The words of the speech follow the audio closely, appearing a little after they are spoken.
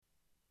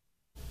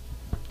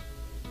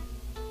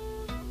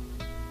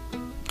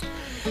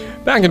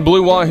Back at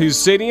Blue Wahoo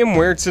Stadium,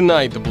 where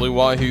tonight the Blue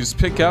Wahoos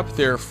pick up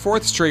their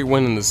fourth straight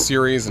win in the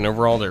series and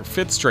overall their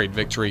fifth straight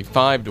victory,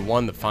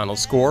 5-1 the final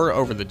score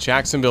over the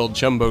Jacksonville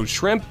Jumbo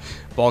Shrimp,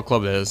 ball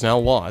club that has now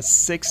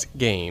lost 6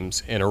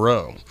 games in a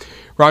row.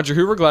 Roger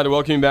Hoover, glad to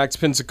welcome you back to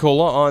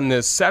Pensacola on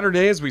this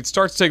Saturday as we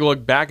start to take a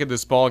look back at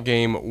this ball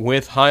game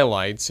with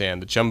highlights,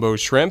 and the Jumbo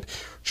Shrimp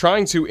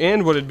trying to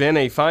end what had been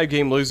a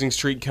 5-game losing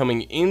streak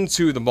coming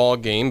into the ball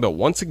game, but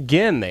once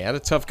again they had a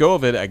tough go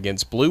of it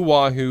against Blue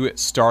Wahoo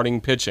starting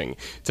pitching.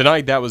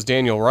 Tonight that was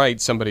Daniel Wright,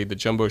 somebody the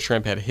Jumbo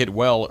Shrimp had hit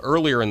well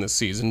earlier in the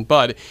season,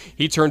 but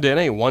he turned in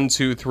a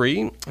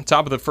 1-2-3,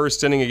 top of the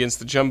first inning against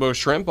the Jumbo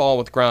Shrimp, all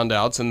with ground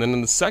outs, and then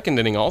in the second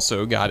inning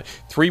also got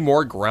 3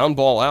 more ground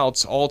ball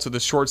outs, all to the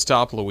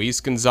shortstop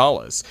Luis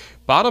Gonzalez.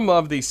 Bottom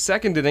of the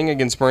second inning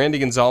against Merandy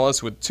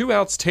Gonzalez with 2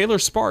 outs, Taylor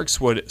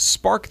Sparks would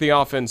spark the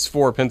offense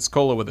for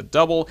Pensacola with a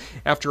double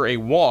after a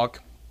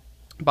walk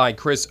by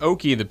Chris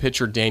Oakey. The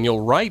pitcher Daniel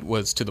Wright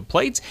was to the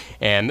plate,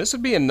 and this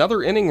would be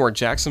another inning where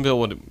Jacksonville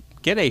would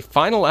get a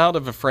final out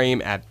of a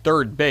frame at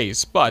third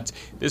base, but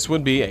this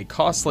would be a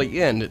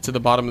costly end to the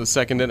bottom of the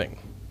second inning.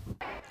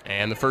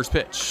 And the first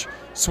pitch.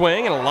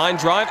 Swing and a line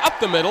drive up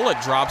the middle.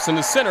 It drops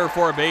into center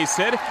for a base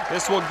hit.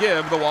 This will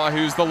give the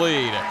Wahoos the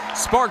lead.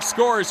 Sparks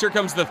scores. Here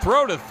comes the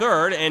throw to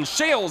third, and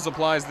Shales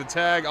applies the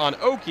tag on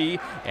Oakey,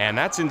 and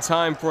that's in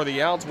time for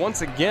the out.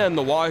 Once again,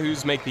 the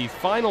Wahoos make the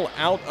final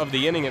out of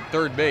the inning at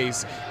third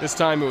base. This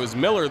time it was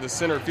Miller, the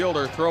center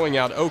fielder, throwing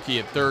out Oakey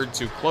at third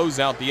to close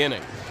out the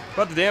inning.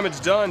 But the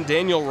damage done,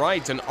 Daniel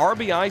Wright, an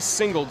RBI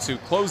single to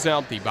close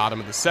out the bottom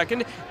of the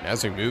second. And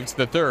as we move to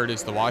the third,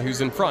 it's the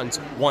Wahoos in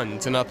front,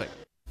 1-0.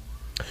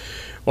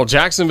 Well,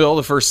 Jacksonville,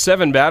 the first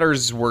 7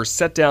 batters were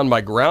set down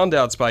by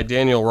groundouts by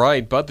Daniel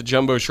Wright, but the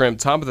Jumbo Shrimp,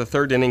 top of the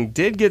third inning,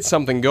 did get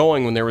something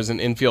going when there was an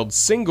infield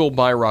single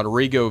by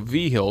Rodrigo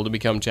Vigil to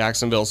become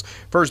Jacksonville's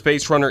first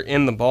base runner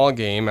in the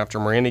ballgame after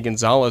Merandy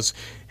Gonzalez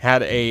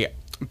had a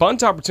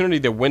bunt opportunity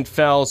that went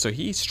foul, so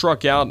he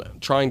struck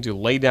out trying to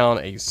lay down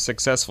a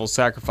successful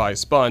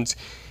sacrifice bunt.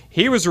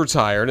 He was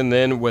retired, and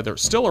then with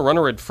still a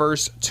runner at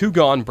first, 2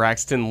 gone,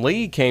 Braxton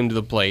Lee came to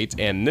the plate,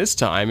 and this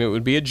time it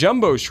would be a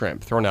Jumbo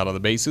Shrimp thrown out of the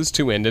bases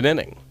to end an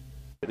inning.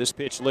 This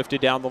pitch lifted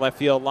down the left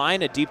field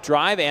line, a deep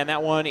drive, and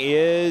that one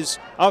is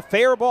a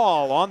fair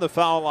ball on the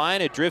foul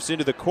line. It drifts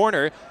into the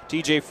corner.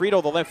 TJ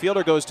Friedel, the left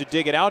fielder, goes to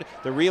dig it out.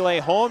 The relay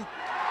home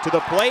to the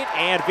plate,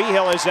 and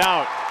Vigil is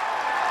out.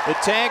 The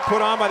tag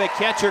put on by the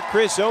catcher,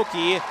 Chris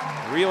Oakey.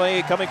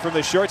 Relay coming from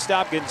the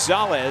shortstop,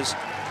 Gonzalez.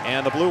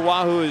 And the Blue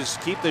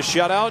Wahoos keep the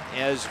shutout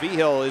as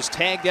Vigil is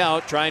tagged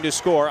out trying to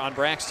score on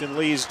Braxton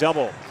Lee's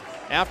double.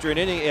 After an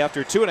inning,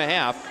 after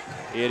 2.5,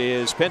 it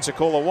is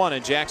Pensacola 1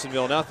 and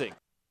Jacksonville 0.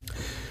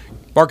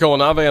 Marco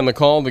Anave on the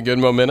call. The good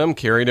momentum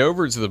carried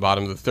over to the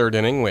bottom of the third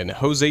inning when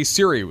Jose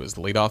Siri was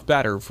the leadoff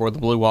batter for the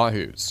Blue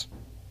Wahoos.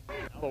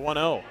 The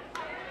 1-0.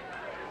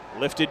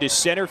 Lifted to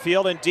center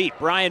field and deep.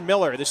 Brian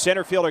Miller, the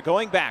center fielder,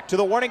 going back to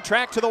the warning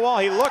track to the wall.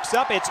 He looks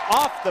up. It's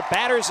off the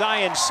batter's eye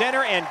in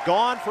center and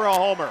gone for a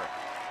homer.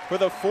 For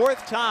the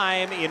 4th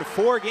time in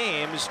 4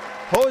 games,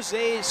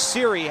 Jose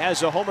Siri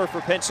has a homer for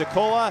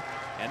Pensacola,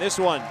 and this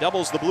one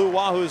doubles the Blue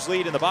Wahoos'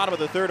 lead in the bottom of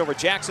the third over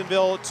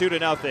Jacksonville,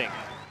 2-0.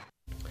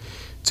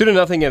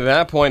 2-0 at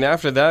that point.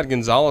 After that,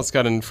 Gonzalez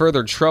got in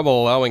further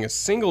trouble, allowing a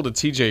single to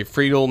TJ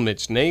Friedel.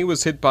 Mitch Ney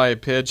was hit by a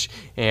pitch,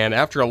 and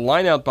after a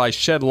lineout by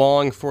Shed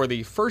Long for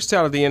the first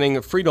out of the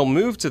inning, Friedel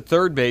moved to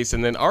third base,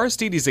 and then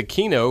Aristides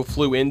Aquino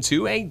flew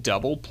into a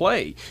double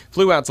play.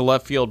 Flew out to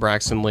left field.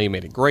 Braxton Lee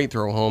made a great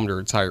throw home to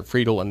retire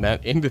Friedel, and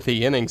that ended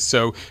the inning.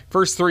 So,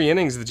 first 3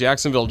 innings, the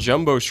Jacksonville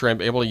Jumbo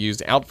Shrimp able to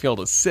use outfield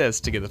assists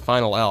to get the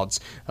final outs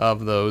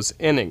of those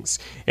innings.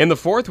 In the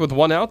fourth, with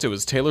 1 out, it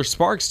was Taylor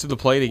Sparks to the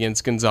plate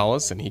against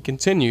Gonzalez, and he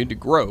continued to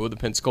grow the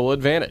Pensacola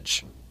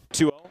advantage.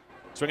 2-0.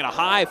 Swinging a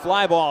high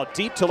fly ball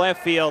deep to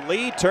left field.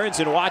 Lee turns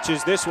and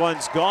watches. This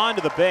one's gone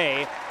to the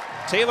bay.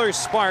 Taylor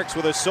Sparks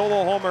with a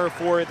solo homer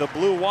for the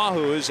Blue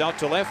Wahoos out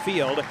to left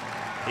field.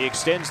 He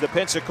extends the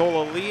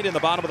Pensacola lead in the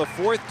bottom of the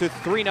fourth to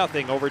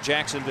 3-0 over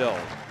Jacksonville.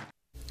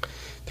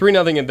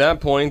 3-0 at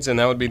that point, and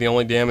that would be the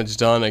only damage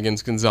done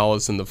against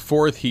Gonzalez in the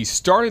fourth. He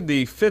started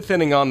the 5th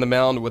inning on the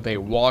mound with a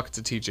walk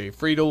to TJ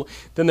Friedel.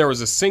 Then there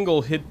was a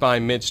single hit by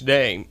Mitch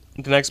Day.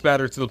 The next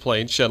batter to the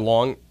plate, Shed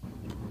Long,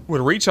 would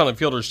reach on a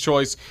fielder's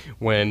choice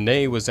when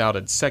Ney was out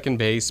at second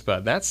base,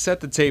 but that set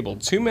the table.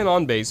 2 men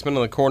on base, men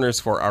on the corners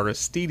for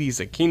Aristides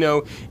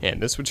Aquino,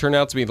 and this would turn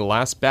out to be the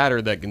last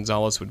batter that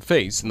Gonzalez would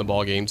face in the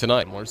ballgame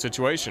tonight. Similar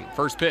situation.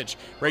 First pitch,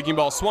 breaking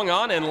ball swung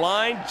on and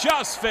line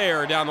just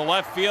fair down the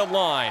left field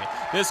line.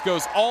 This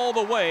goes all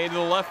the way to the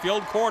left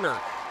field corner.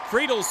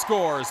 Friedel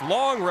scores,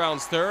 Long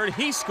rounds third,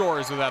 he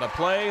scores without a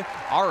play.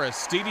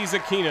 Aristides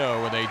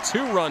Aquino with a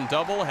 2-run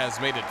double has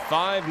made it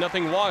 5-0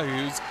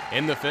 Wahoos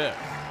in the 5th.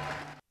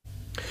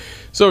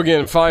 So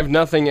again,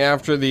 5-0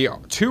 after the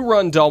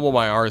 2-run double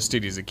by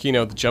Aristides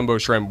Aquino. The Jumbo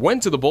Shrimp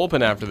went to the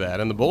bullpen after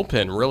that, and the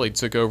bullpen really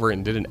took over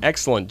and did an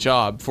excellent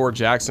job for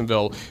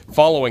Jacksonville.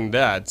 Following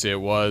that, it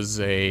was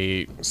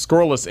a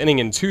scoreless inning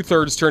and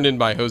 2/3 turned in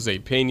by Jose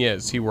Pena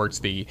as he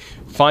worked the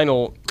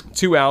final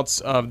 2 outs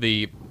of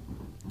the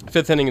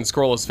Fifth inning in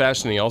scoreless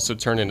fashion, he also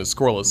turned in a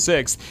scoreless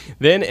sixth.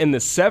 Then in the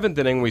seventh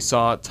inning, we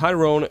saw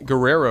Tyrone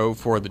Guerrero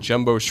for the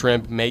Jumbo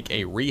Shrimp make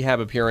a rehab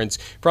appearance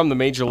from the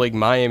Major League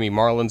Miami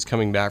Marlins,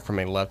 coming back from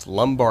a left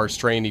lumbar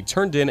strain. He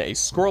turned in a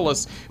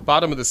scoreless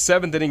bottom of the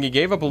seventh inning. He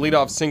gave up a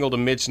leadoff single to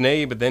Mitch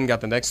Ney, but then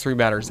got the next three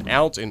batters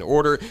out in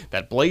order.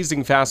 That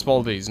blazing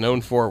fastball that he's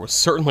known for was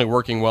certainly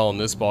working well in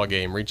this ball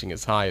game, reaching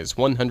as high as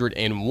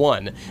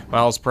 101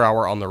 miles per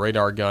hour on the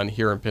radar gun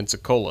here in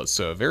Pensacola.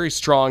 So a very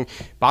strong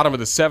bottom of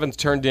the seventh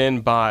turned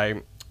in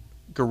by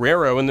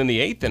Guerrero, and then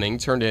the eighth inning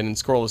turned in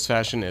scoreless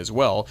fashion as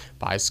well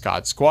by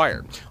Scott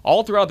Squire.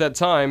 All throughout that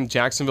time,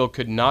 Jacksonville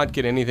could not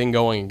get anything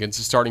going against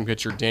the starting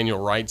pitcher Daniel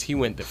Wright. He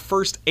went the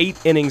first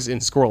 8 innings in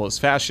scoreless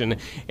fashion,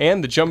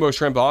 and the Jumbo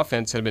Shrimp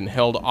offense had been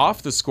held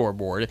off the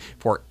scoreboard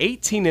for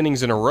 18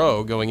 innings in a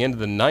row going into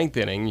the ninth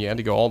inning. You had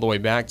to go all the way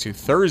back to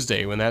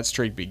Thursday when that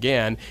streak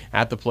began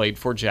at the plate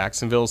for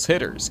Jacksonville's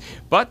hitters.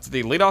 But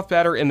the leadoff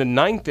batter in the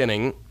ninth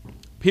inning,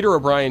 Peter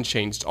O'Brien,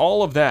 changed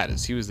all of that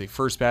as he was the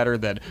first batter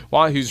that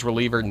Wahoo's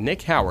reliever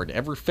Nick Howard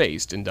ever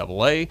faced in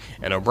Double-A,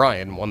 and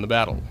O'Brien won the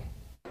battle.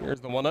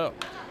 Here's the 1-0.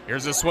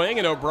 Here's a swing,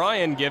 and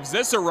O'Brien gives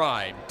this a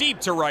ride. Deep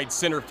to right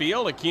center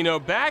field, Aquino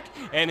back,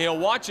 and he'll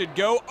watch it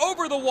go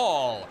over the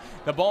wall.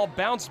 The ball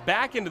bounced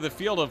back into the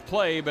field of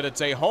play, but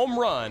it's a home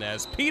run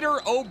as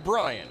Peter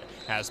O'Brien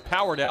has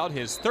powered out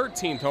his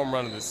 13th home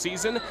run of the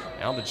season.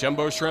 Now the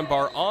Jumbo Shrimp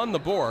are on the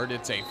board.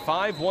 It's a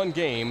 5-1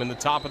 game in the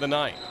top of the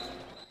ninth.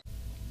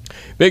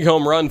 Big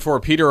home run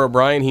for Peter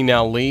O'Brien. He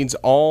now leads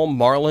all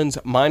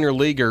Marlins minor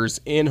leaguers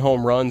in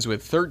home runs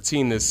with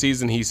 13 this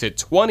season. He's hit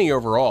 20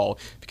 overall,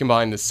 if you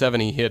combine the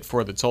 7 he hit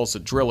for the Tulsa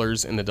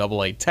Drillers in the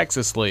Double-A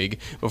Texas League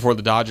before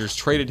the Dodgers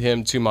traded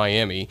him to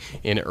Miami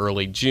in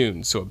early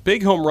June. So a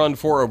big home run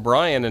for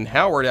O'Brien, and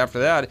Howard after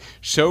that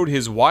showed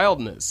his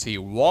wildness. He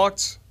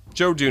walked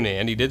Joe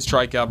Dunand, he did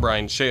strike out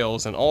Brian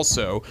Shales, and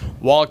also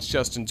walked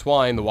Justin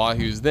Twine. The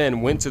Wahoos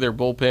then went to their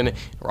bullpen.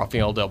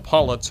 Rafael Del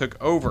Pala took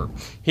over.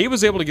 He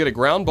was able to get a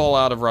ground ball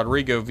out of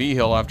Rodrigo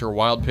Vigil after a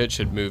wild pitch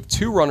had moved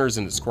 2 runners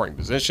into scoring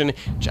position.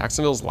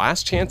 Jacksonville's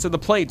last chance at the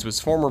plate was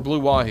former Blue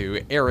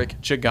Wahoo Eric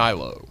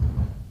Jagielo.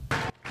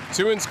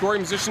 2 in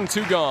scoring position,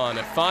 2 gone.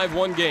 A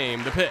 5-1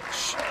 game. The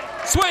pitch.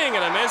 Swing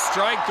and a miss,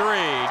 strike 3.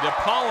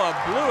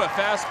 DePaula blew a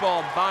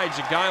fastball by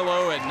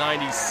Jagielo at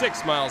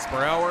 96 miles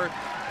per hour.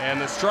 And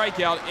the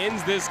strikeout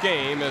ends this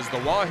game as the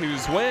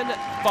Wahoos win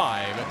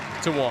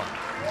 5-1.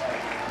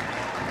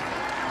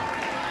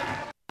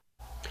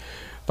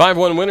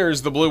 5-1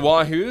 winners, the Blue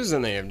Wahoos,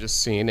 and they have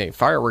just seen a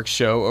fireworks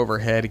show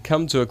overhead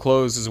come to a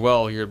close as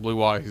well here at Blue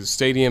Wahoo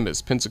Stadium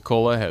as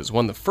Pensacola has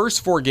won the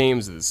first 4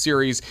 games of the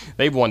series.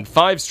 They've won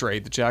 5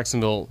 straight. The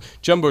Jacksonville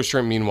Jumbo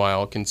Shrimp,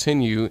 meanwhile,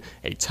 continue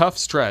a tough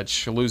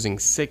stretch, losing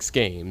 6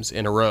 games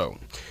in a row.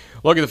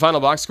 Look at the final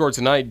box score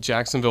tonight.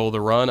 Jacksonville,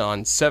 the run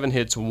on 7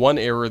 hits, 1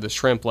 error. The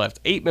Shrimp left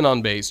 8 men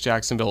on base.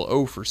 Jacksonville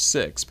 0 for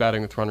 6,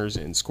 batting with runners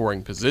in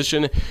scoring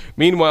position.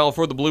 Meanwhile,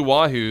 for the Blue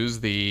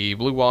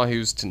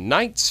Wahoos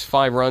tonight,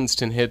 5 runs,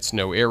 10 hits,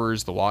 no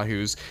errors. The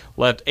Wahoos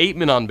left 8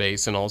 men on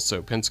base, and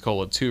also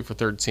Pensacola 2 for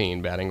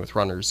 13, batting with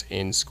runners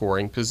in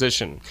scoring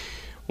position.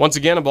 Once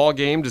again, a ball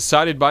game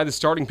decided by the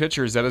starting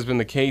pitchers. That has been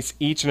the case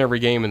each and every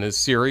game in this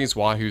series.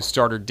 Wahoo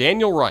starter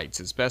Daniel Wright,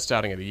 his best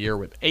outing of the year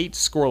with 8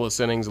 scoreless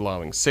innings,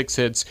 allowing 6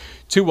 hits,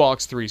 2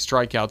 walks, 3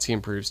 strikeouts. He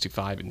improves to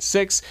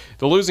 5-6.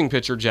 The losing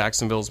pitcher,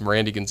 Jacksonville's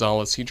Merandy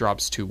Gonzalez, he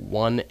drops to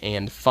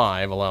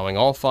 1-5, allowing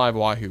all 5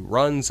 Wahoo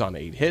runs on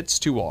 8 hits,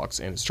 2 walks,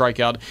 and a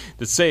strikeout.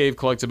 The save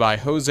collected by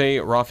Jose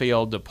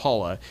Rafael De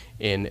Paula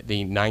in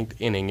the 9th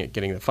inning,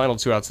 getting the final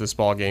 2 outs of this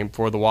ball game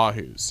for the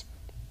Wahoos.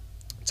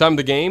 Time of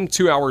the game,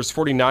 2 hours,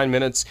 49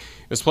 minutes.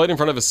 It was played in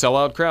front of a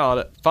sellout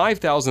crowd,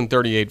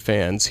 5,038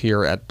 fans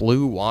here at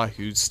Blue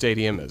Wahoo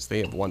Stadium as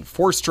they have won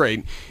 4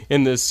 straight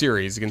in this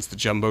series against the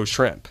Jumbo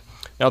Shrimp.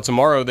 Now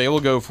tomorrow they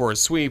will go for a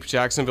sweep.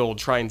 Jacksonville will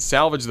try and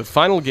salvage the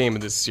final game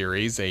of this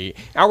series. An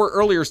hour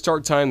earlier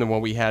start time than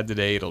what we had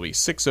today. It'll be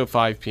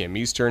 6:05 p.m.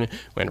 Eastern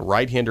when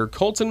right-hander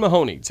Colton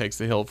Mahoney takes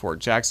the hill for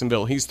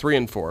Jacksonville. He's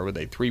 3-4 with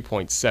a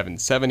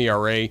 3.77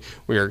 ERA.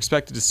 We are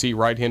expected to see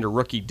right-hander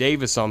rookie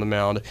Davis on the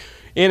mound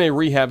in a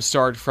rehab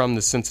start from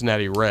the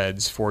Cincinnati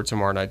Reds for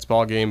tomorrow night's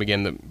ballgame.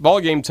 Again, the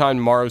ballgame time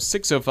tomorrow,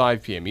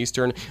 6:05 p.m.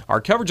 Eastern.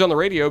 Our coverage on the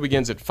radio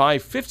begins at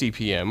 5:50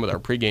 p.m. with our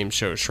pregame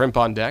show Shrimp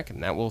on Deck,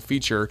 and that will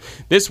feature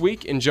This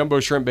Week in Jumbo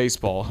Shrimp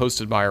Baseball,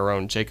 hosted by our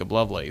own Jacob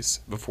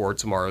Lovelace before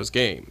tomorrow's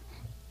game.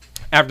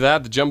 After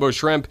that, the Jumbo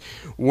Shrimp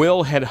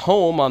will head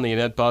home on the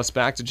Annette bus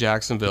back to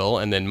Jacksonville,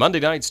 and then Monday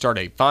night start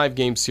a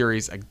 5-game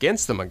series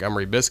against the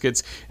Montgomery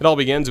Biscuits. It all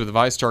begins with the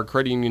VyStar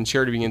Credit Union.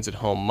 Charity begins at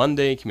home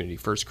Monday, Community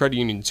First Credit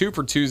Union 2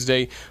 for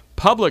Tuesday,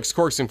 Publix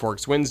Corks and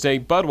Forks Wednesday,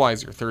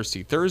 Budweiser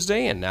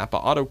Thursday, and Napa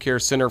Auto Care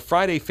Center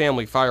Friday.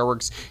 Family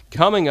Fireworks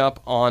coming up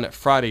on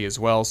Friday as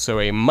well. So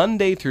a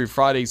Monday through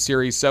Friday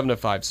series, 7 to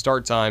 5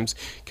 start times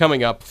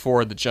coming up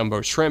for the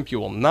Jumbo Shrimp. You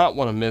will not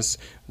want to miss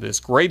this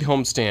great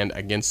homestand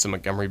against the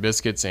Montgomery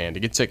Biscuits. And to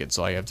get tickets,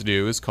 all you have to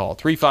do is call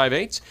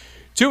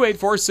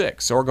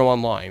 358-2846 or go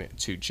online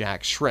to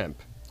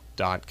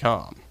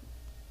jackshrimp.com.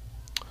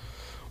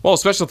 Well, a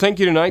special thank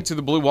you tonight to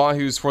the Blue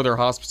Wahoos for their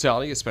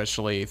hospitality,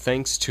 especially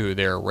thanks to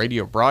their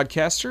radio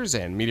broadcasters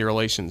and media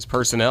relations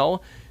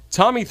personnel,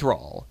 Tommy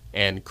Thrall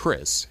and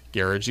Chris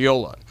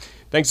Garagiola.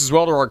 Thanks as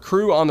well to our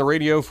crew on the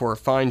radio for a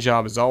fine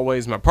job as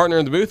always. My partner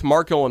in the booth,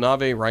 Marco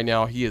Olave, right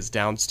now he is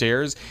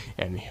downstairs,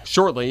 and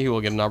shortly he will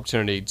get an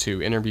opportunity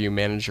to interview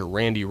manager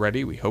Randy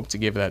Reddy. We hope to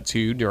give that to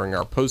you during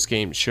our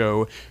post-game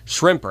show,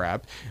 Shrimp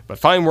Wrap. But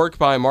fine work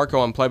by Marco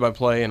on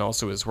play-by-play and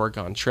also his work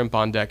on Shrimp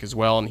on Deck as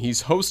well, and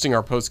he's hosting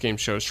our post-game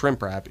show,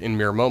 Shrimp Wrap, in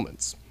mere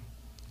moments.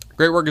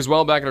 Great work as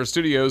well back at our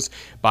studios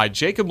by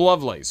Jacob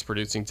Lovelace,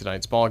 producing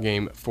tonight's ball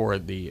game for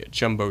the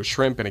Jumbo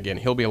Shrimp. And again,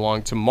 he'll be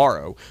along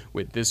tomorrow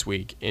with This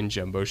Week in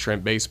Jumbo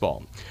Shrimp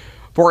Baseball.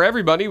 For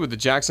everybody with the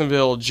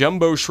Jacksonville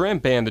Jumbo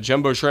Shrimp and the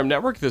Jumbo Shrimp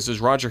Network, this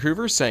is Roger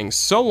Hoover saying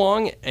so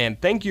long,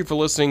 and thank you for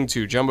listening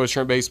to Jumbo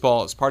Shrimp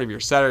Baseball as part of your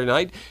Saturday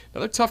night.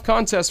 Another tough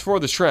contest for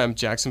the Shrimp.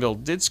 Jacksonville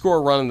did score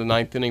a run in the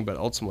ninth inning, but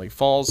ultimately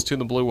falls to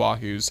the Blue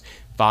Wahoos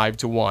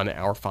 5-1,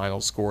 our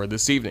final score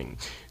this evening.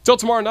 Till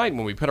tomorrow night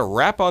when we put a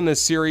wrap on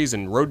this series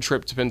and road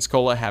trip to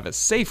Pensacola, have a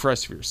safe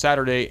rest of your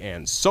Saturday,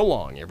 and so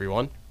long,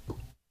 everyone.